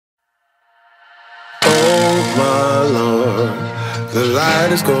My Lord, the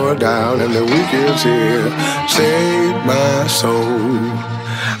light is going down and the weekend's here. Save my soul.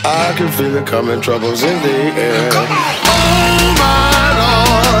 I can feel it coming, troubles in the air. Oh my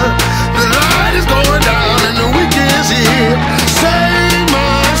Lord, the light is going down and the weekend's here. Save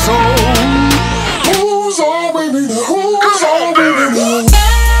my soul. Who's on, baby? Who's on, baby?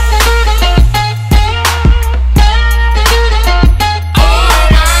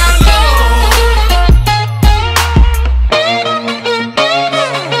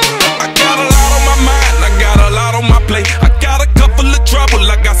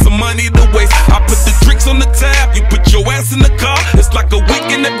 On the tab, you put your ass in the car. It's like a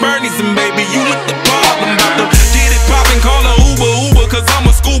weekend at Bernie's, and baby, you with the problem. About to get it poppin', call a Uber, cause I'm a